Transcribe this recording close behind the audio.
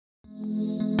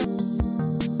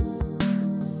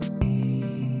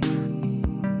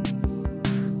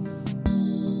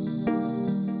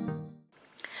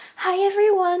Hi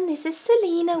everyone, this is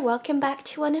Selina. Welcome back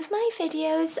to one of my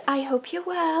videos. I hope you're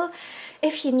well.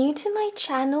 If you're new to my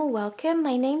channel, welcome.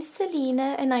 My name's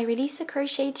Selina and I release a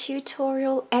crochet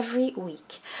tutorial every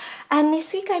week. And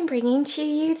this week I'm bringing to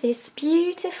you this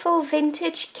beautiful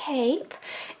vintage cape.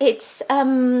 It's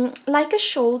like a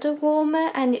shoulder warmer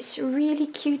and it's really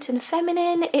cute and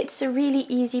feminine. It's a really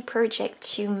easy project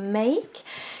to make.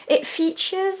 It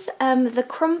features the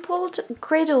crumpled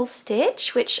griddle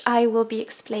stitch, which I will be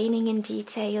explaining in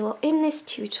detail in this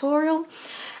tutorial.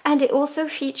 And it also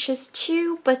features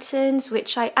two buttons,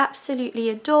 which I absolutely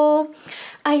adore.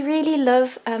 I really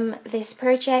love this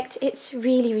project. It's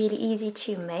really easy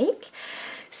to make.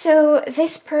 So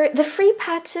the free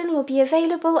pattern will be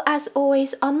available as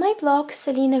always on my blog,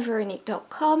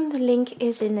 selinaveronique.com. The link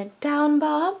is in the down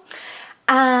bar.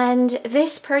 And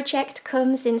this project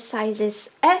comes in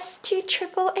sizes S to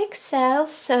XXXL,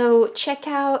 so check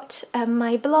out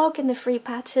my blog and the free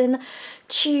pattern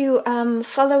to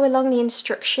follow along the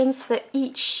instructions for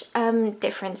each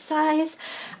different size.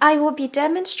 I will be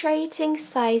demonstrating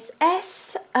size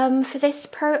S for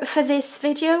this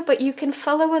video, but you can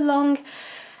follow along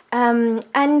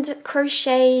and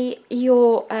crochet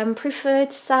your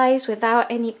preferred size without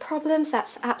any problems.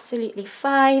 That's absolutely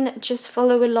fine. Just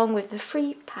follow along with the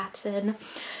free pattern.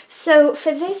 So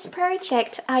for this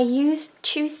project I used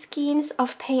 2 skeins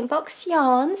of Paintbox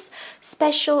yarns,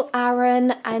 Special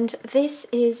Aran, and this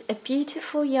is a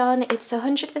beautiful yarn. It's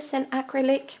 100%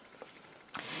 acrylic.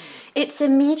 It's a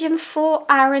medium 4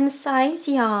 Aran size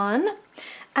yarn,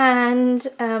 and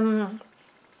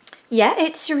yeah,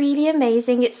 it's really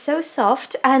amazing. It's so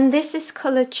soft, and this is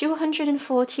color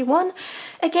 241.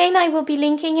 Again, I will be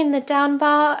linking in the down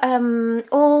bar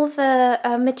all the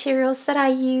materials that I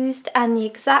used and the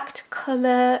exact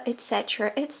color,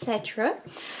 etc, etc.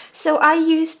 So I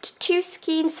used 2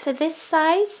 skeins for this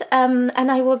size,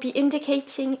 and I will be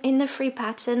indicating in the free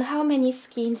pattern how many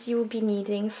skeins you will be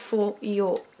needing for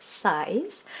your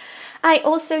size. I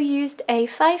also used a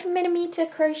 5mm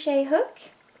crochet hook,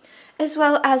 as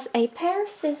well as a pair of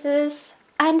scissors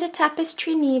and a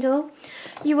tapestry needle.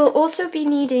 You will also be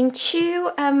needing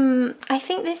 2, I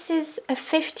think this is a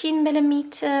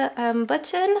 15mm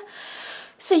button.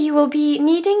 So you will be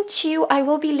needing 2. I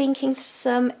will be linking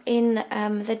some in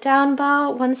the down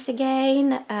bar once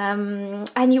again.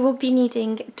 And you will be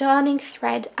needing darning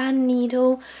thread and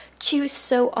needle to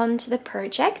sew onto the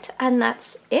project, and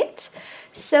that's it.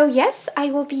 So yes, I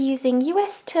will be using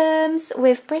US terms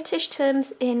with British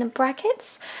terms in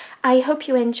brackets. I hope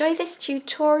you enjoy this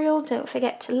tutorial. Don't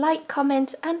forget to like,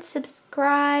 comment and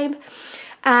subscribe.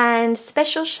 And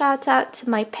special shout out to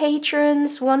my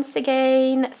patrons once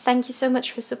again. Thank you so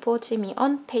much for supporting me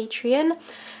on Patreon.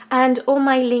 And all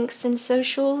my links and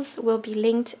socials will be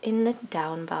linked in the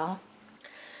down bar.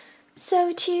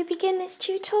 So to begin this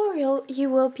tutorial, you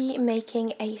will be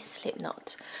making a slip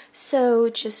knot. So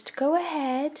just go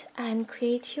ahead and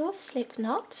create your slip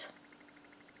knot,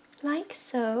 like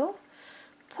so.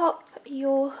 Pop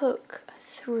your hook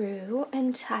through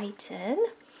and tighten.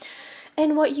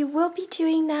 And what you will be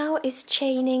doing now is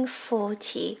chaining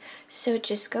 40. So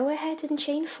just go ahead and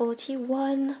chain 40.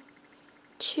 1,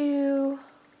 2,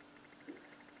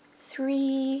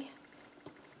 3.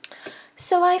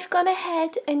 So I've gone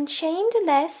ahead and chained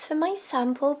less for my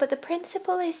sample, but the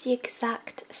principle is the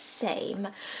exact same.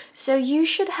 So you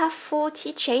should have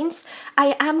 40 chains.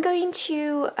 I am going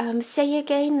to say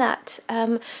again that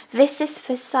this is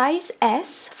for size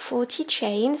S, 40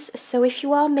 chains. So if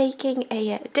you are making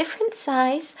a different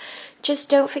size, just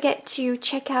don't forget to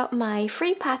check out my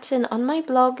free pattern on my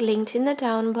blog, linked in the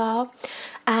down bar,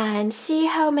 and see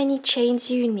how many chains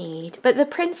you need. But the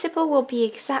principle will be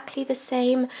exactly the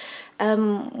same,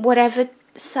 whatever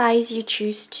size you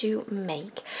choose to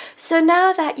make. So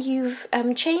now that you've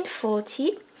chained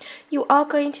 40, you are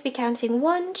going to be counting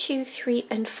 1, 2, 3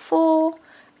 and 4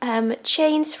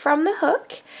 chains from the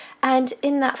hook, and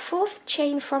in that 4th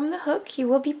chain from the hook you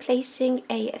will be placing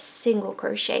a single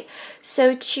crochet.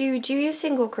 So to do your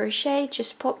single crochet,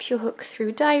 just pop your hook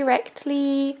through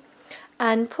directly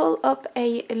and pull up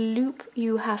a loop.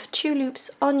 You have 2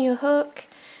 loops on your hook.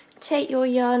 Take your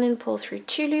yarn and pull through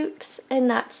 2 loops, and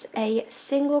that's a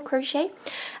single crochet.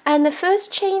 And the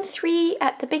first chain 3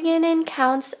 at the beginning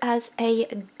counts as a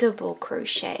double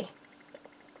crochet.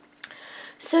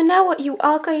 So now what you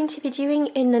are going to be doing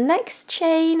in the next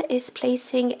chain is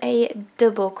placing a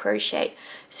double crochet.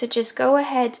 So just go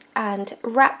ahead and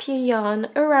wrap your yarn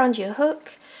around your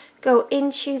hook, go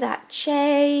into that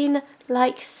chain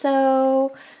like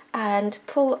so, and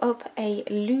pull up a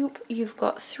loop. You've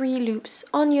got 3 loops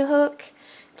on your hook.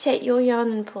 Take your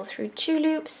yarn and pull through 2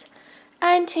 loops,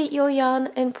 and take your yarn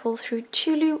and pull through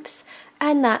 2 loops,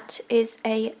 and that is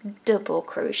a double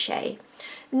crochet.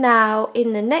 Now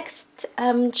in the next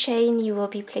chain you will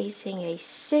be placing a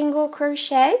single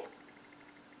crochet,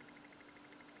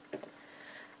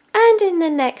 and in the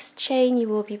next chain you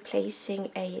will be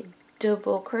placing a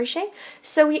double crochet.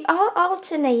 So we are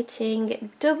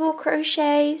alternating double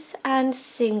crochets and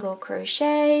single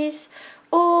crochets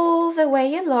all the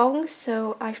way along.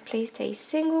 So I've placed a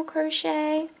single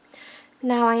crochet.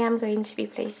 Now I am going to be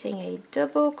placing a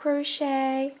double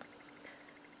crochet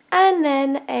and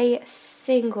then a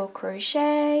single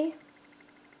crochet,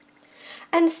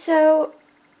 and so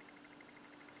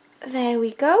there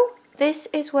we go. This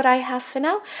is what I have for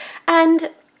now, and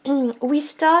we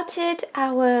started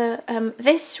our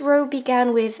this row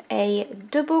began with a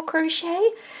double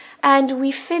crochet, and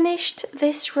we finished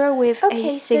this row with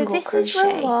a single crochet. So this is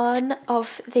row 1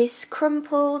 of this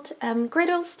crumpled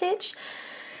griddle stitch,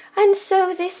 and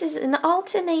so this is an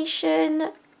alternation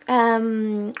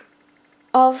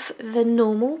of the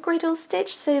normal griddle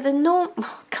stitch, so the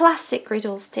classic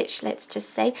griddle stitch, let's just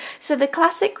say. So the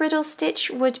classic griddle stitch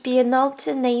would be an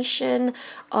alternation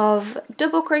of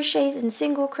double crochets and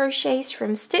single crochets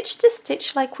from stitch to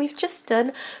stitch like we've just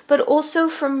done, but also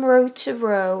from row to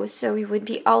row. So we would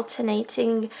be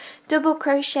alternating double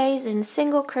crochets and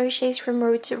single crochets from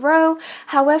row to row.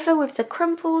 However, with the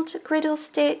crumpled griddle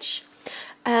stitch,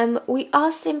 we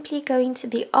are simply going to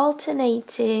be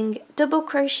alternating double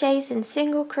crochets and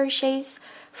single crochets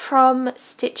from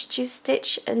stitch to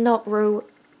stitch and not row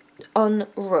on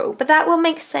row. But that will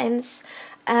make sense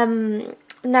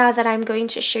now that I'm going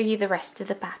to show you the rest of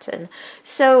the pattern.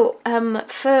 So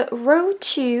for row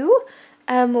 2,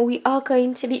 we are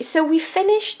going to be, so we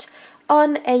finished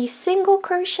on a single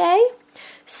crochet.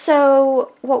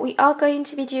 So what we are going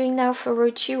to be doing now for row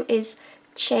 2 is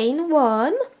chain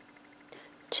 1,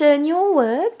 turn your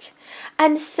work,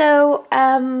 and so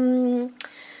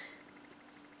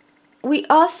we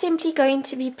are simply going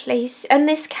to be placed, and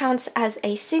this counts as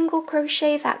a single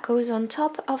crochet that goes on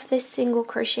top of this single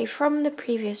crochet from the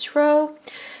previous row.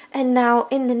 And now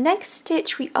in the next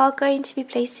stitch we are going to be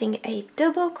placing a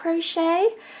double crochet,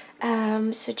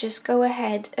 so just go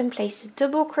ahead and place a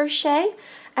double crochet,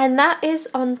 and that is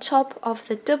on top of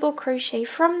the double crochet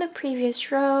from the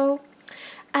previous row.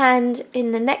 And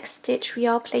in the next stitch we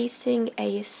are placing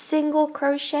a single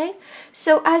crochet.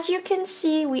 So as you can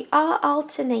see, we are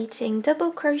alternating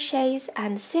double crochets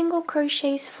and single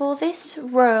crochets for this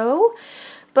row,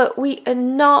 but we are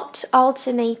not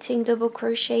alternating double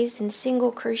crochets and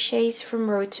single crochets from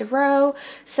row to row.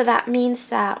 So that means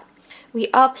that we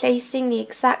are placing the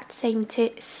exact same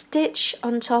stitch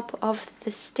on top of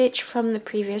the stitch from the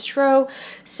previous row.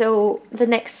 So the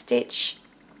next stitch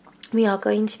we are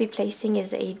going to be placing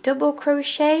is a double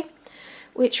crochet,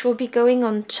 which will be going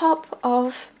on top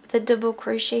of the double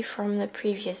crochet from the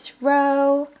previous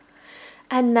row.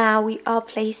 And now we are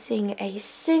placing a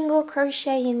single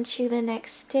crochet into the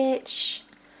next stitch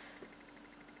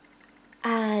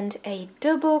and a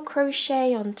double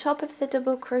crochet on top of the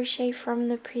double crochet from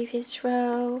the previous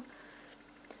row,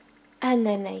 and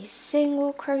then a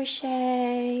single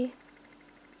crochet,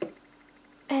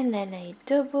 and then a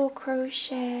double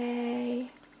crochet.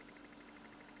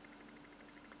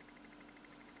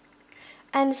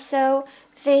 And so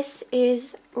this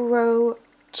is row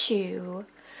 2.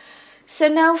 So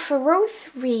now for row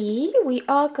 3 we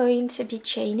are going to be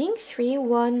chaining 3,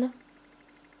 1,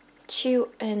 2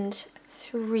 and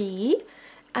 3,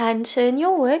 and turn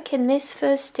your work, and this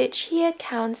first stitch here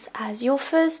counts as your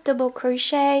first double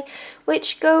crochet,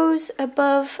 which goes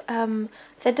above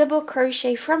the double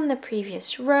crochet from the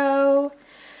previous row.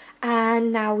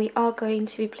 And now we are going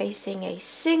to be placing a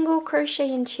single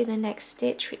crochet into the next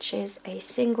stitch, which is a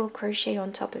single crochet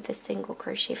on top of the single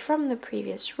crochet from the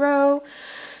previous row,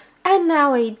 and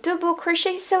now a double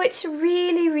crochet. So it's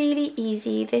really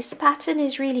easy. This pattern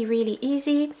is really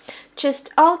easy.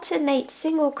 Just alternate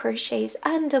single crochets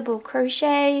and double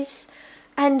crochets,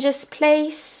 and just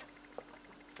place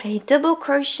a double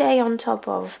crochet on top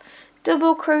of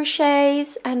double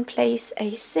crochets and place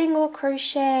a single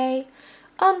crochet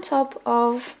on top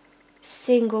of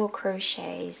single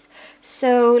crochets.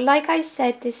 So like I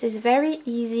said, this is very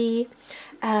easy.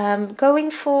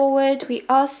 Going forward we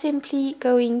are simply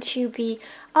going to be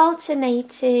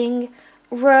alternating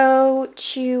row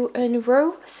 2 and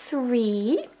row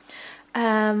 3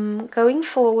 going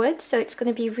forward, so it's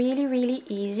going to be really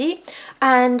easy.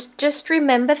 And just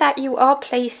remember that you are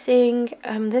placing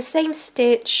the same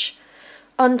stitch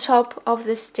on top of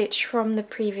the stitch from the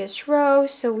previous row.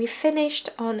 So we finished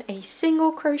on a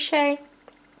single crochet.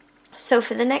 So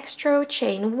for the next row,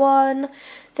 chain 1,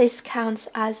 this counts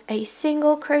as a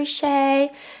single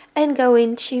crochet, and go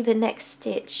into the next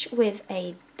stitch with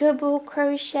a double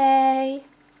crochet,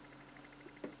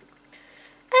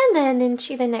 and then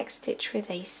into the next stitch with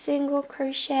a single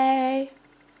crochet,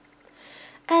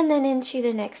 and then into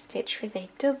the next stitch with a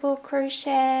double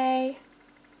crochet,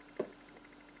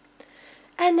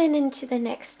 and then into the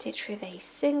next stitch with a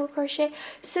single crochet.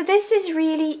 So this is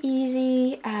really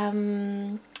easy.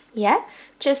 Yeah,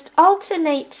 just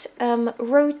alternate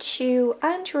row 2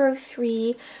 and row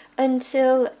 3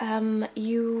 until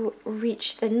you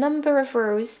reach the number of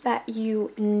rows that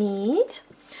you need.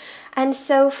 And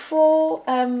so for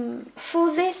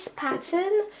this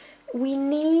pattern, we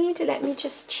need, let me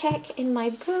just check in my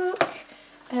book,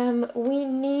 we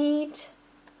need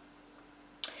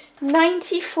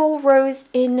 94 rows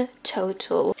in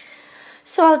total.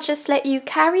 So I'll just let you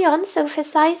carry on. So for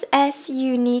size S,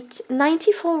 you need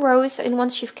 94 rows, and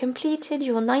once you've completed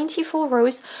your 94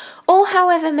 rows, or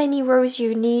however many rows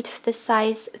you need for the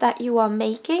size that you are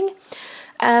making,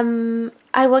 I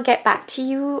will get back to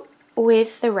you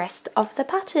with the rest of the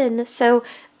pattern. So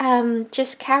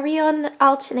just carry on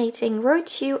alternating row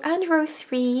 2 and row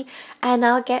 3, and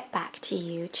I'll get back to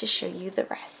you to show you the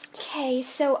rest. Okay,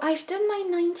 so I've done my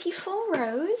 94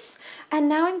 rows, and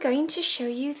now I'm going to show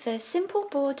you the simple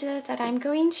border that I'm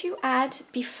going to add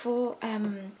before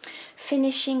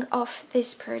finishing off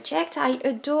this project. I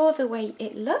adore the way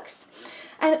it looks,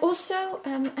 and also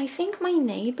I think my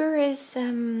neighbor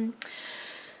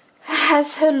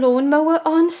has her lawnmower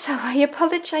on, so I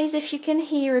apologize if you can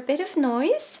hear a bit of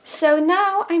noise. So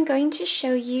now I'm going to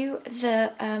show you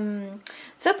the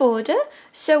border.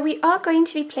 So we are going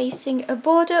to be placing a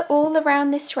border all around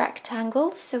this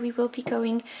rectangle. So we will be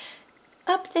going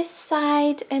up this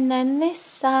side, and then this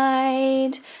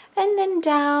side, and then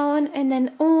down, and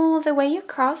then all the way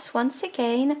across once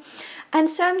again. And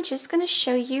so I'm just going to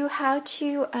show you how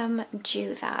to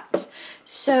do that.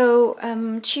 So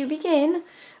to begin,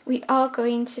 we are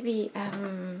going to be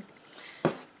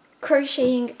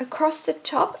crocheting across the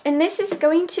top, and this is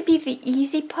going to be the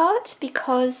easy part,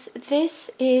 because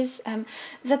this is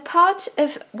the part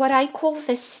of what I call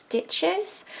the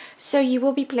stitches. So you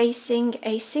will be placing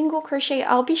a single crochet.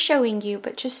 I'll be showing you,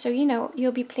 but just so you know,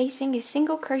 you'll be placing a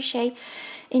single crochet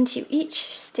into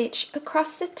each stitch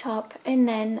across the top, and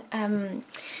then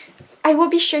I will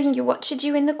be showing you what to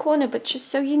do in the corner, but just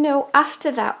so you know, after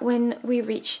that, when we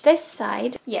reach this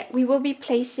side, yeah, we will be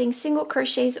placing single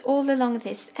crochets all along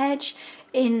this edge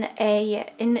in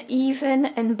an even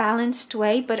and balanced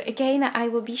way. But again, I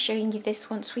will be showing you this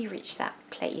once we reach that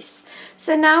place.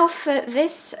 So now for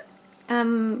this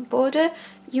border,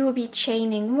 you will be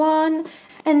chaining 1,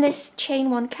 and this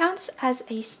chain 1 counts as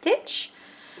a stitch,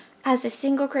 as a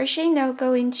single crochet. Now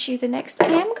go into the next. I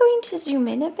am going to zoom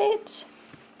in a bit.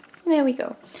 There we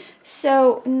go.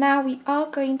 So now we are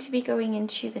going to be going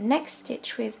into the next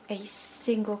stitch with a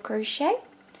single crochet,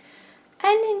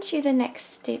 and into the next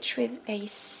stitch with a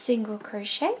single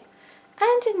crochet,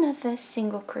 and another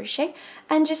single crochet,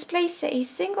 and just place a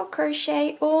single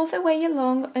crochet all the way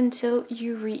along until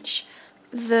you reach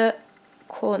the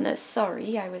corner.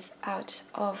 Sorry, I was out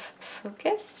of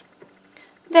focus.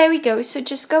 There we go. So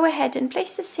just go ahead and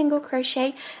place a single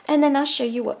crochet, and then I'll show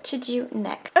you what to do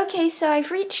next. Okay, so I've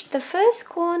reached the first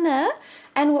corner,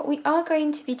 and what we are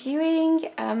going to be doing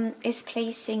is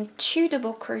placing 2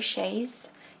 double crochets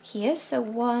here. So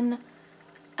 1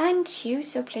 and 2,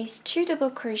 so place 2 double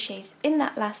crochets in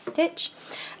that last stitch.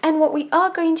 And what we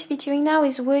are going to be doing now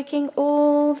is working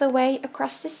all the way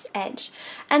across this edge.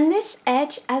 And this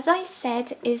edge, as I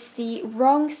said, is the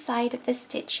wrong side of the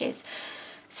stitches.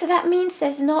 So that means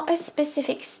there's not a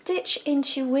specific stitch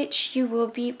into which you will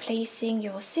be placing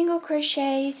your single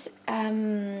crochets.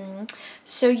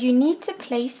 So you need to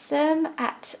place them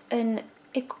at an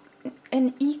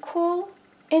equal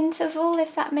interval,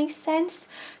 if that makes sense.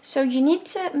 So you need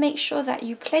to make sure that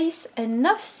you place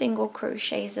enough single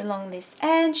crochets along this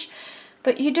edge,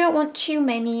 but you don't want too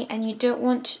many and you don't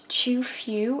want too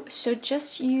few. So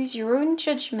just use your own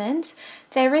judgment.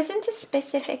 There isn't a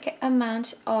specific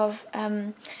amount of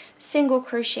single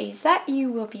crochets that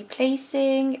you will be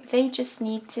placing. They just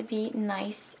need to be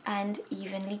nice and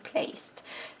evenly placed.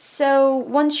 So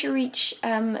once you reach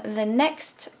the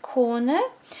next corner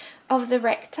of the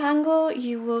rectangle,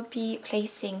 you will be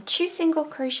placing 2 single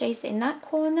crochets in that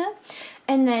corner,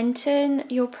 and then turn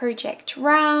your project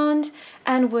round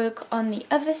and work on the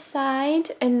other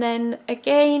side, and then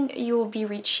again you will be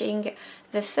reaching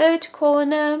the third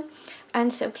corner,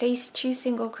 and so place 2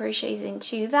 single crochets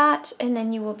into that, and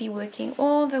then you will be working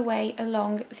all the way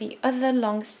along the other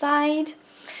long side.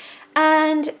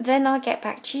 and then I'll get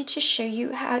back to you to show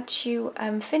you how to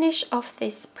finish off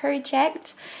this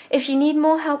project. If you need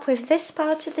more help with this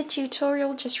part of the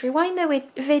tutorial, just rewind the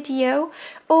video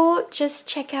or just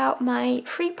check out my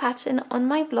free pattern on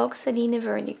my blog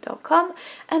selinaveronique.com,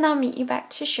 and I'll meet you back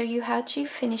to show you how to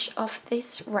finish off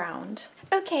this round.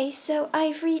 Okay, so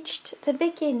I've reached the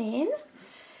beginning,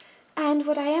 and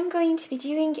what I am going to be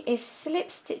doing is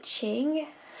slip stitching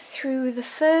through the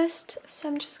first, so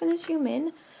I'm just going to zoom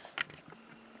in.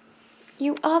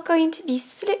 You are going to be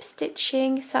slip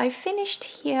stitching, so I finished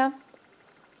here,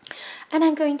 and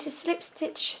I'm going to slip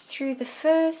stitch through the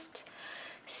first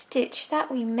stitch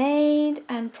that we made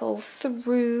and pull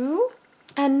through,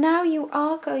 and now you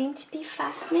are going to be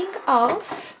fastening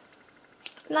off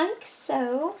like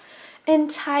so and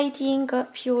tidying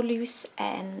up your loose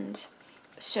end.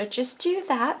 So just do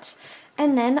that,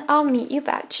 and then I'll meet you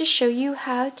back to show you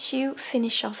how to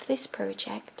finish off this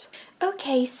project.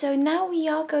 Okay, so now we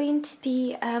are going to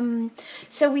be,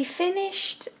 so we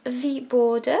finished the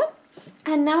border,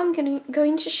 and now I'm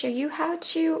going to show you how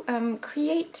to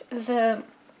create the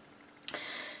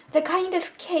kind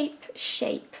of cape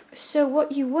shape. So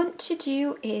what you want to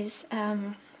do is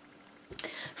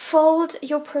fold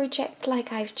your project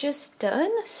like I've just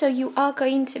done. So you are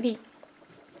going to be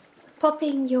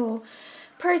popping your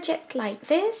project like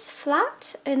this,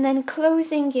 flat, and then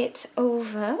closing it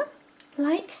over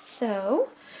like so.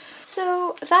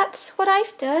 So that's what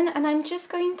I've done, and I'm just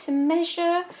going to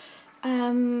measure,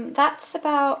 that's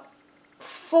about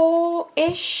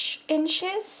 4-ish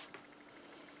inches,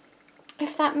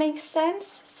 if that makes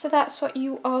sense. So that's what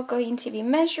you are going to be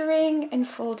measuring and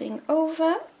folding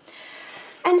over.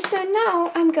 And so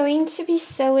now I'm going to be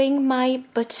sewing my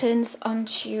buttons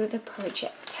onto the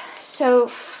project. So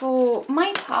for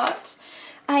my part,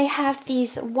 I have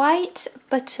these white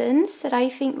buttons that I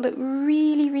think look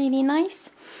really, really nice.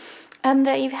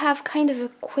 They have kind of a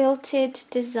quilted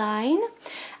design,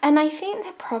 and I think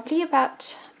they're probably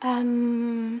about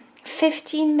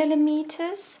 15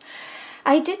 millimeters.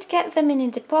 I did get them in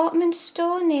a department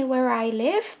store near where I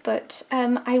live, but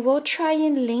I will try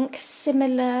and link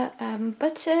similar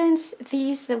buttons.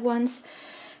 These are the ones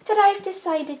that I've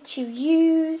decided to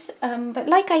use, but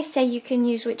like I say, you can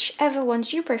use whichever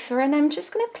ones you prefer, and I'm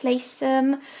just going to place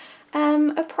them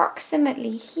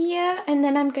approximately here, and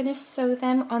then I'm going to sew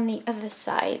them on the other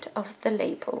side of the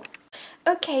label.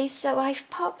 Okay, so I've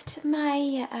popped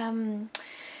my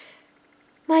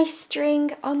my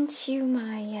string onto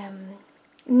my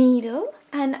needle,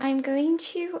 and I'm going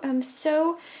to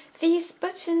sew these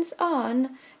buttons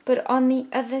on, but on the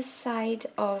other side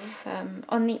of,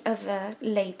 on the other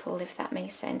label, if that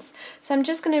makes sense. So I'm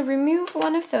just going to remove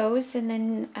one of those and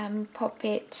then pop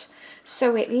it,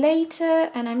 sew it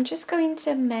later, and I'm just going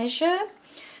to measure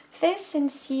this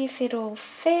and see if it'll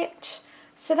fit.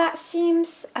 So that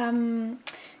seems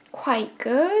quite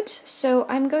good. So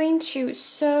I'm going to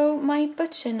sew my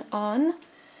button on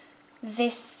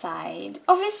this side.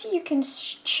 Obviously you can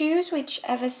choose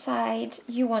whichever side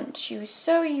you want to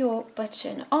sew your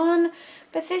button on,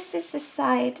 but this is the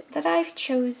side that I've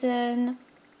chosen.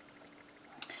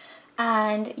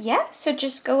 And yeah, so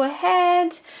just go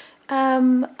ahead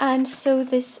and sew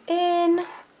this in.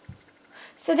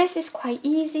 So this is quite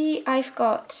easy. I've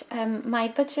got my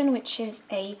button, which is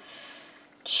a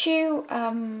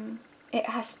it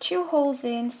has 2 holes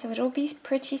in, so it'll be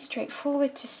pretty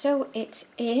straightforward to sew it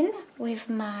in with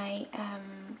my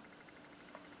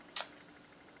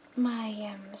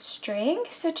string.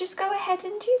 So just go ahead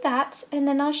and do that, and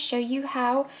then I'll show you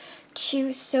how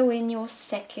to sew in your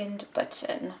second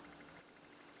button.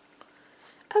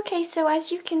 Okay, so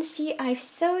as you can see, I've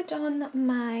sewed on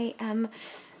my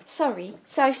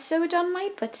I've sewed on my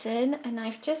button, and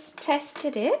I've just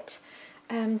tested it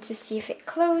to see if it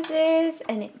closes,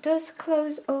 and it does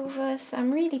close over, so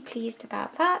I'm really pleased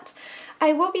about that.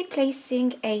 I will be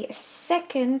placing a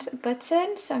second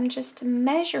button, so I'm just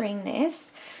measuring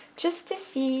this just to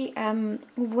see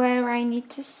where I need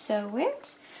to sew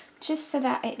it, just so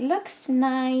that it looks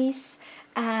nice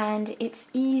and it's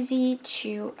easy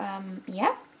to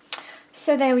yeah.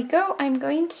 So there we go. I'm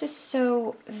going to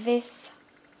sew this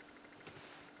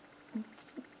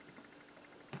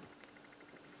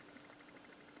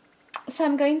So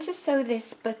I'm going to sew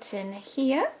this button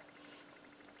here.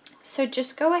 So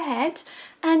just go ahead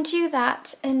and do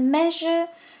that and measure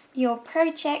your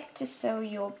project to sew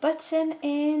your button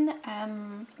in.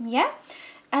 Yeah,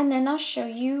 and then I'll show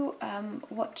you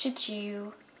what to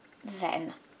do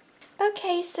then.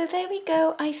 Okay, so there we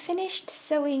go. I finished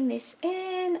sewing this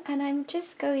in, and I'm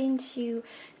just going to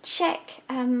check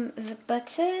the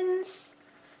buttons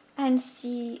and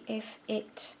see if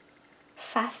it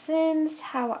fastens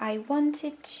how I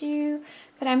wanted to,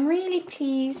 but I'm really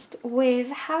pleased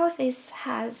with how this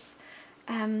has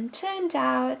turned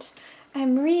out.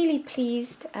 I'm really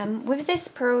pleased with this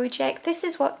project. This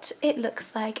is what it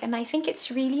looks like, and I think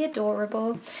it's really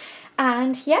adorable.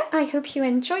 And yeah, I hope you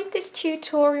enjoyed this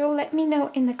tutorial. Let me know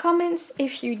in the comments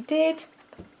if you did,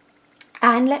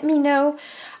 and let me know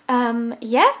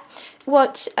yeah,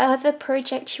 what other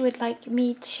project you would like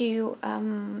me to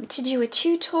do a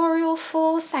tutorial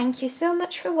for. Thank you so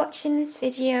much for watching this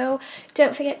video.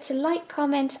 Don't forget to like,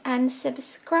 comment and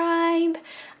subscribe,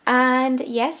 and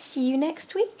yes, see you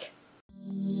next week.